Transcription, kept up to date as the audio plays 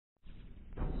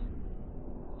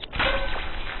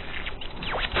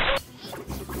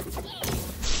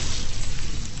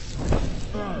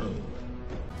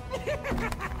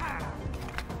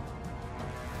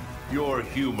Your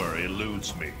humor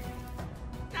eludes me.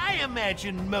 I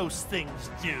imagine most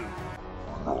things do.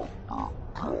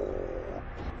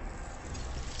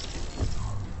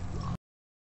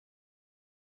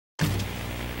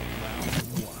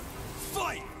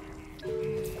 Fight!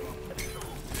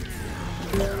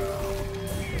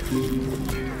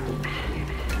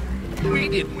 We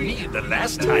didn't meet the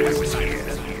last time I was here.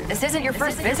 This isn't your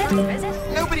first visit?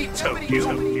 Nobody told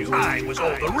you. I was all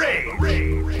the rage.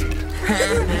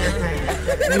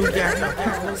 You got the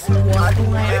house what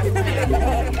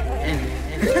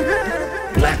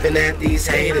laughing at these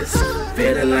haters,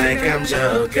 feeling like I'm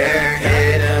Joker.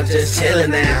 Head up, just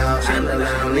chilling now. I'm a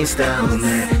lonely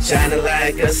stoner, shining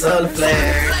like a solar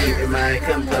flare, keeping my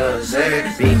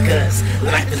composure because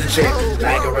life is a trip,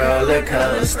 like a roller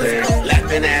coaster.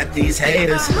 Laughing at these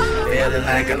haters, feeling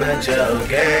like I'm a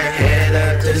Joker. Head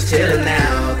up, just chilling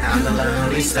now. I'm a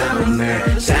lonely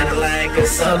stoner, shining like a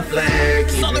solar flare,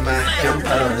 keeping my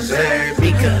composure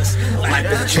because life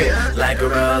is a trip, like a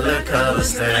roller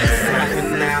coaster.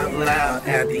 Out loud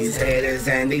at these haters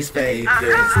and these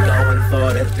fakers, going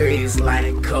for the threes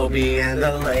like Kobe and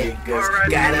the Lakers.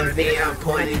 Gotta be on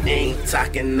point, ain't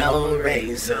talking no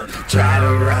razor. Try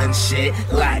to run shit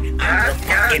like I'm the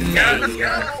fucking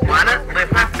mayor. Wanna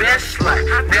live my best life,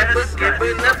 never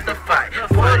giving up the fight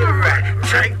for the right.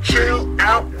 Take chill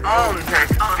out all night,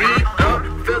 feet up,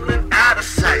 feeling out of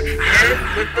sight.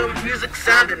 Head with the music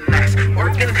sounding nice,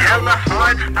 working hella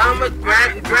hard. I'ma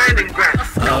grind, grind, and grind.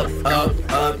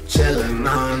 Up, chillin'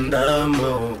 on the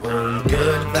moon.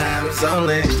 Good vibes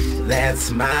only, that's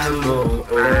my mood.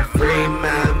 Free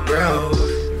my bro,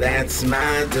 that's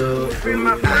my dude.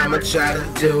 I'ma try to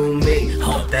do me,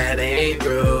 hope that ain't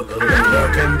rude.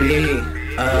 There can be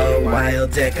a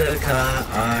wild deck of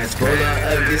cards, full of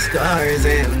ugly scars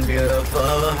and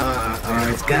beautiful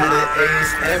hearts. Gotta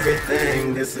ace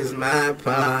everything, this is my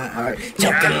part.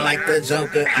 Joking like the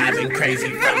Joker, I've been crazy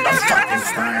from the fucking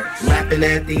start. Laughing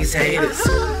at these haters,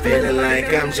 feeling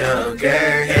like I'm Joker.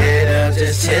 Head up,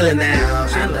 just chilling now.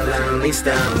 I'm a lonely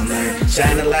stoner,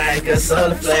 shining like a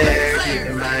solar flare,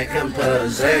 keeping my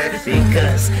composure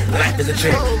because life is a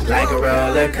trip, like a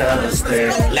roller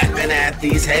coaster. Laughing at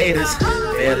these haters,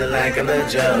 feeling like I'm a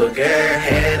Joker.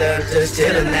 Head up, just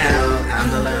chilling now. I'm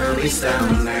a lonely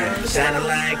stoner, shining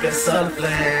like a solar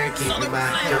flare, keeping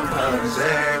my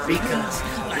composure because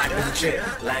life is a trip,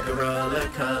 like a roller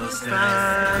coaster.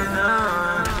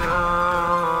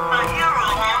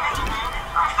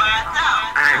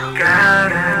 I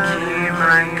gotta keep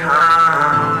my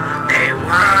calm. They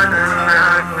wanna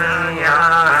knock me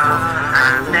off.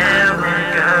 I'm never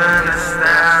gonna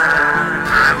stop.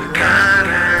 I'm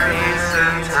gonna reach the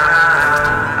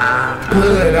top.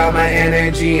 Put all my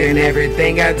energy in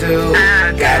everything I do.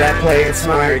 Gotta play it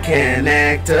smart, can't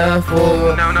act a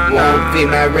fool. Won't be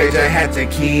my rage, I had to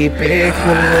keep it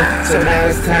cool. So now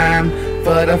it's time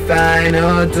for the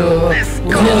final duel.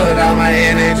 Put all my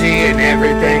energy in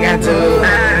everything I do.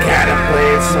 Gotta play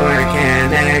it smart,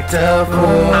 can't act a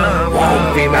fool.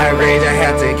 Won't be my rage, I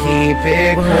have to keep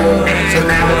it cool. So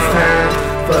now it's time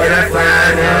for the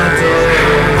final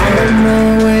duel. On the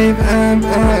wave, I'm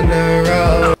on the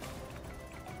road.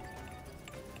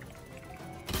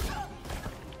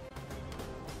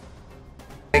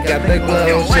 I got the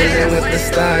glow, chilling with the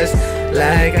stars,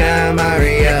 like I'm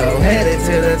Mario. Headed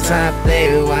to the top, they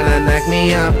wanna knock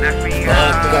me up.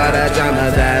 Fuck all that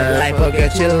drama, that life will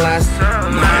get you lost.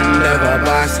 Mind of a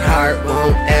boss, heart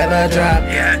won't ever drop.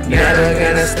 Never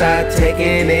gonna stop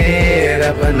taking it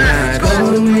up a notch.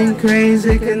 Going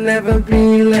crazy, can never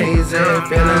be lazy.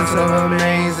 Feeling so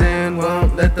amazing,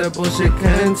 won't let the bullshit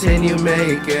continue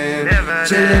making.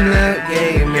 Chilling out,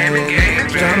 gaming,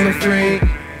 drama free.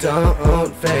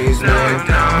 Don't phase me.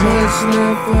 Much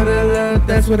love for the love,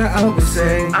 that's what I always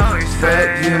say.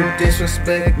 But you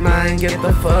disrespect mine, get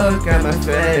the fuck out my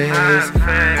face.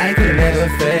 I can never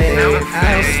fade,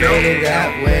 I'll stay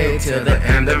that way till the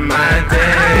end of my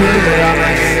day. Put all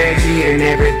my energy in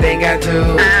everything I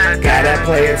do. Gotta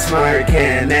play it smart,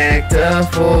 can't act a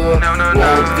fool.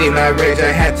 Won't be my rage,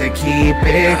 I had to keep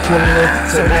it cool.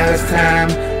 So now it's time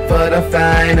for the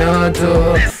final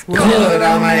duel. Put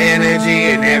all my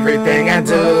energy in everything I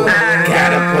do.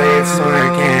 Gotta play it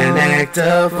smart, can't act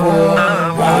a fool.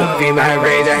 Won't be my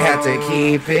rage, I have to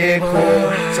keep it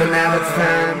cool. So now it's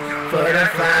time for the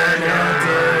final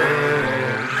duel.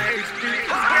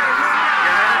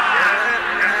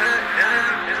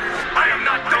 I am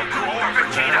not Goku or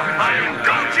Vegeta, I am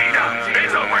Gogeta.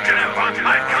 It's a working at fun,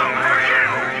 I come for you.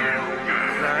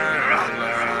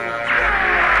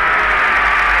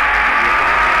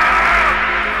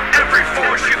 Every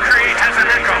force you create has an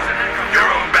echo. Your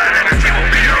own bad energy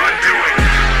will be your undoing.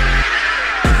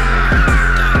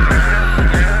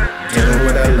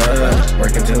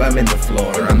 I'm in the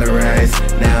floor. On the rise,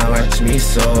 now watch me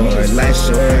soar. Life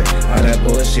short, all that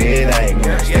bullshit I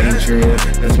ignore. Stay true,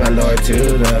 that's my lord to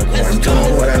the core. I'm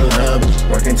doing what I love,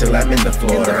 working till I'm in the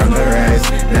floor. On the rise,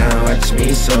 now watch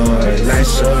me soar.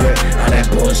 Life short, all that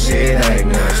bullshit I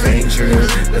ignore. Stay true,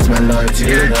 that's my lord to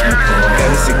the core.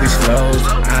 Gotta sing these flows,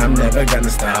 I'm never gonna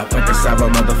stop. Fuck a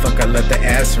sour motherfucker, let the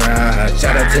ass ride.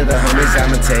 Shout out to the homies,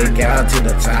 I'ma take out to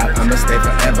the top. I'ma stay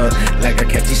forever like a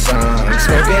catchy song.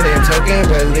 Smoking and talking,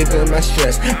 relieving my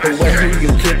stress. But when who you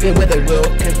kicking with, they will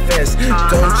confess.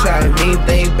 Don't try me,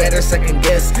 they better second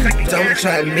guess. Don't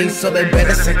try me, so they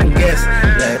better second guess.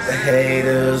 Let the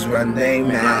haters run they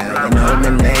mouth. You know my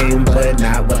name, but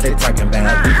not what they talking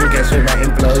about. You can guess we're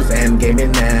writing flows and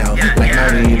gaming now. Like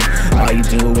my weed, all you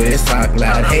do is talk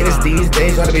loud. Haters these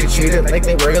days wanna be treated like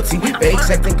they royalty. Fakes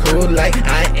acting cool like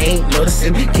I ain't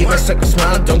noticing. Keep my circle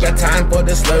smile, don't got time for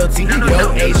this loyalty.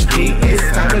 Yo, HP, it's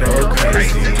time to go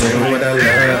crazy. Doing what I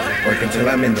love, working till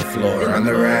I'm in the floor. On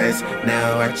the rise,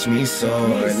 now watch me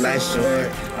soar. Life short,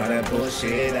 all that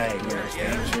bullshit I ignore.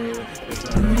 Stay true.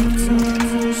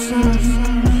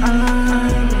 I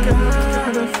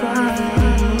gotta fight.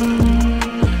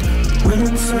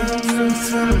 Win some, lose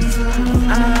some.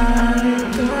 I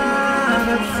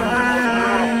gotta fight.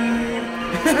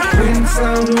 Win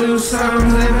some, lose some.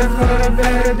 Living for the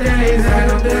better days. I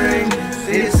don't think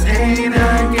this ain't a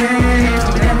game.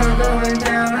 Never going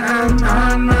down. I'm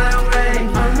on my way.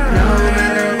 No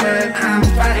matter what, I'm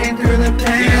fighting through the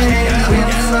pain. Win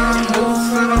some, lose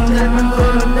some. Living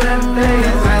for the better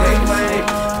days. I don't think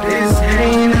this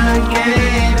ain't a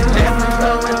game. Never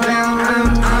going down. I'm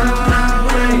on my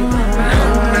way. No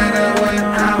matter what,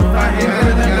 I'm fighting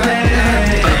through the pain.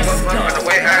 The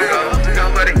way I go,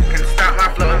 nobody can stop my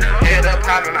flow. Head up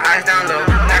high, my eyes down low.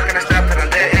 Not gonna stop till I'm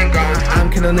dead and gone. I'm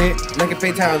killing it like a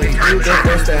fatality. You the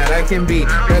best that I can be.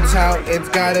 That's how it's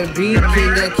gotta be.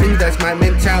 King of kings, that's my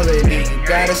mentality.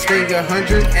 Gotta stay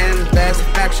 100 and that's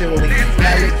factually.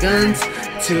 Valid guns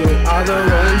to all the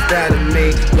ones that I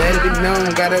make. Let it be known,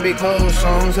 gotta be cold.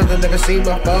 Songs I've never seen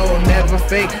before, never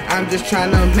fake. I'm just trying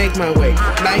to make my way.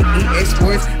 Like EA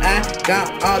Sports, I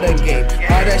got all the game.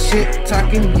 All that shit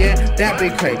talking, yeah, that be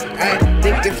crazy. I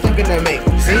think it's looking to make.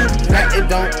 See, that it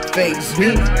don't faze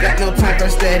me. Got no time for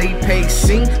steady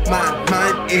pacing. My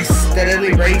mind is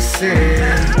steadily racing.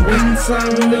 Win some,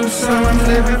 lose some. I'm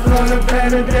living for the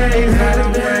better days. I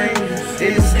don't think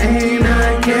this ain't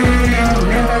a game.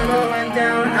 Never going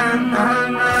down, I'm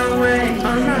on my way.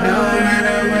 No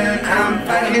matter what, I'm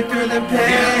fighting through the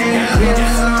pain. Win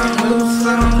some, lose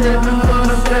some. Living for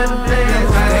the better days.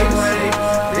 I don't think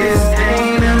this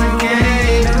ain't a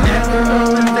game. Never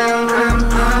going down, I'm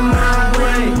on my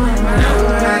way. No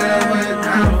matter what,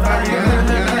 I'm fighting through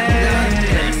the pain.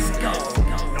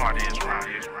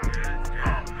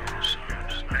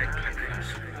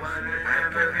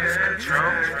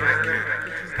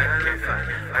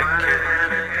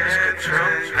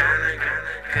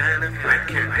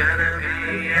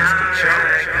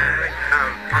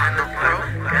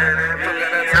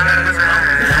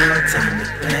 Time to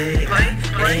play,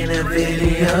 ain't a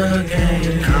video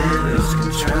game. Can't lose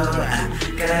control, I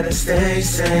gotta stay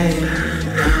sane.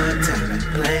 No time to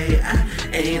play, I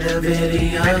ain't a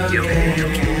video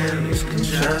game. Can't lose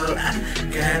control, I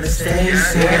gotta stay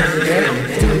sane.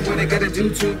 Do what I gotta do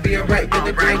to be alright. But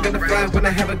the brain gonna fly when I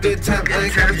have a good time. I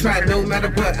ain't gotta try, no matter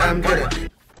what, I'm gonna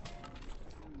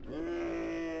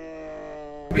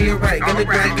be alright, gonna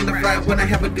grind, gonna fly when I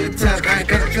have a good time. I ain't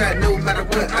gonna try, no matter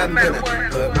what, I'm gonna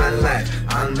put my life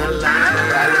on the line.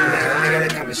 I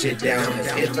gotta calm the shit down.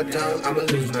 If I don't, I'ma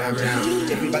lose my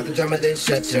round. If you about the drama, then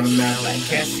shut your mouth. Like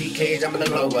Cassie Cage, I'm gonna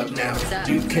blow up now.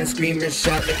 You can scream and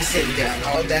shout like you're sitting down.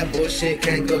 All that bullshit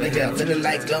can't go to hell. Feeling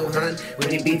like Gohan when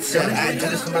he beats up. I do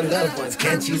this for my loved ones,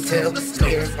 can't you tell?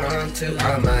 Spirit on to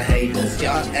all my haters.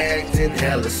 Y'all acting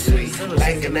hella sweet,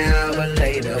 like an hour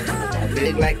later.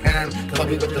 Big like I'm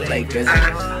Kobe with the Lakers.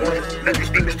 I won't let these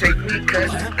demons take me,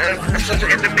 cause I'm such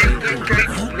an enemy.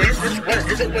 Greatness is what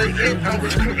is it waiting? I'm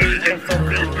just creating for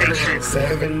being patient.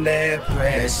 Serving that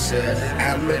pressure,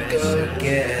 I'm a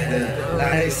go-getter.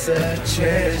 Life's a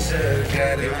treasure,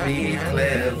 gotta be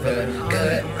clever.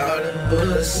 Cut all the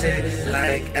bullshit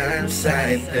like I'm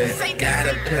Cypher.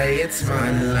 Gotta play it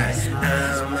smart like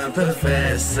I'm a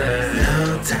professor.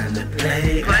 No time to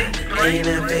play, ain't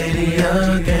a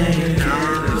video game.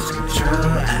 Can't lose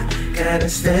control, I gotta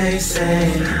stay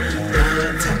sane.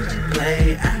 No time to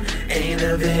play, I ain't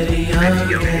a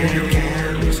video game.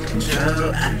 Can't lose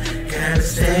control, I gotta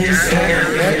stay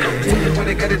sane. Do what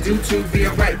I gotta do to be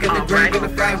alright. Gonna grind, gonna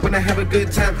fly when I have a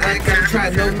good time. I ain't gotta try,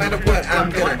 no matter what, I'm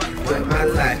gonna put my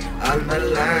life on the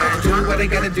line. Do what I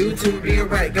gotta do to be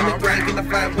alright. Gonna grind, gonna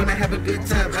fight when I have a good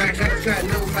time. I gotta try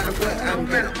no matter what. I'm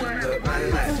gonna put my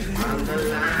life on the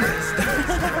line.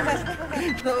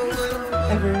 No one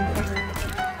ever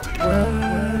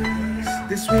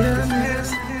this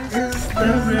realness is the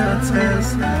real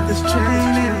test. This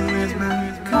training is my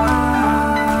cause.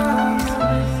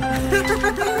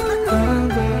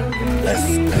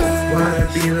 Wanna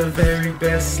be the very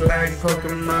best like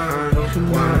Pokemon.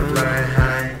 Wanna fly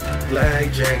high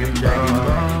like Dragon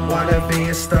Ball. Wanna be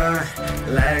a star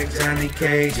like Johnny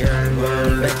Cage.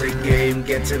 Won't let the game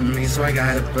get to me, so I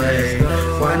gotta play.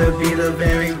 Wanna be the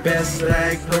very best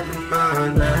like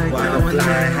Pokemon. Wanna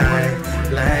fly high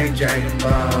like Dragon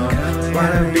Ball.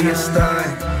 Wanna be a star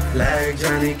like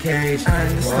Johnny Cage.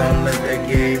 Won't let the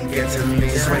game get to me,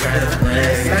 so I gotta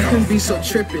play. I can be so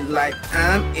trippy like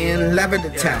I'm in Lavender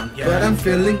Town, but I'm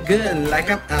feeling good like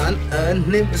I'm on a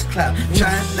Nimbus cloud.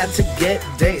 Trying not to get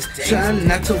dazed, trying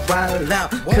not to wild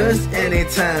out, cause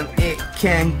anytime it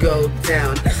can go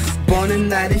down. Born in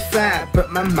 95,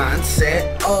 but my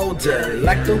mindset older.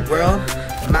 Like the world,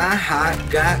 my heart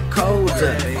got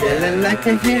colder. Feeling like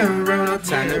a hero, no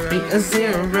time to be a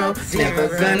zero. Never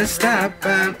gonna stop,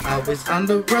 I'm always on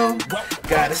the road.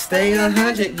 Gotta stay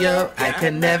 100, yo, I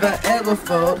can never ever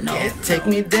fold. Can't take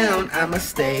me down, I'ma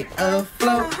stay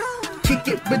afloat. Kick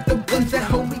it with the ones that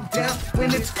hold me down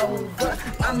when it's over.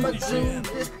 I'ma do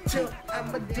this till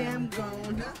I'm a damn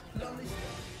gone.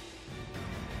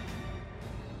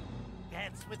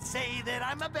 Cats would say that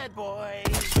I'm a bad boy,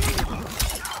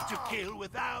 to kill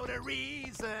without a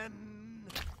reason.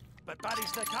 But Buddy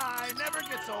Sakai never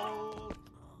gets old.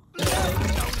 Blood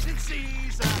goes in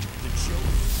season. The show